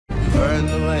burn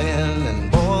the land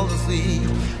and boil the sea.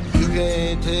 You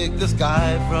can't take the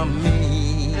sky from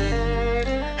me.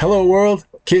 Hello world,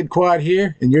 Kid Quad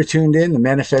here, and you're tuned in to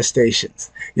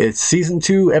Manifestations. It's Season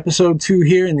 2, Episode 2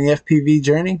 here in the FPV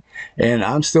journey, and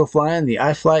I'm still flying the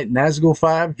iFlight Nazgul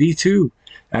 5 V2.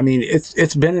 I mean,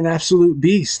 it's been an absolute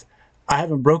beast. I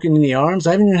haven't broken any arms.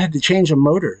 I haven't even had to change a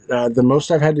motor. The most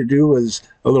I've had to do was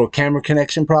a little camera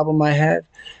connection problem I had,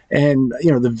 and you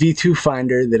know, the V2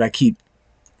 finder that I keep,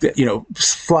 you know,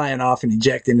 flying off and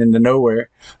ejecting into nowhere.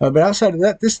 But outside of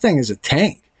that, this thing is a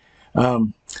tank.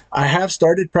 I have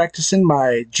started practicing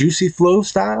my Juicy Flow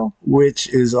style, which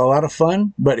is a lot of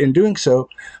fun, but in doing so,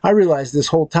 I realized this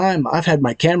whole time I've had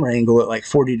my camera angle at like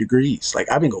 40 degrees.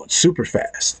 Like, I've been going super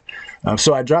fast.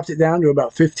 So I dropped it down to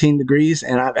about 15 degrees,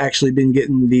 and I've actually been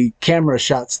getting the camera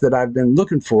shots that I've been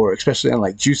looking for, especially on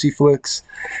like Juicy Flicks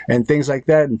and things like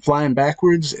that, and flying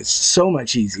backwards. It's so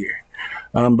much easier.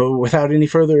 But without any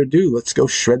further ado, let's go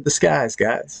shred the skies,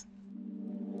 guys.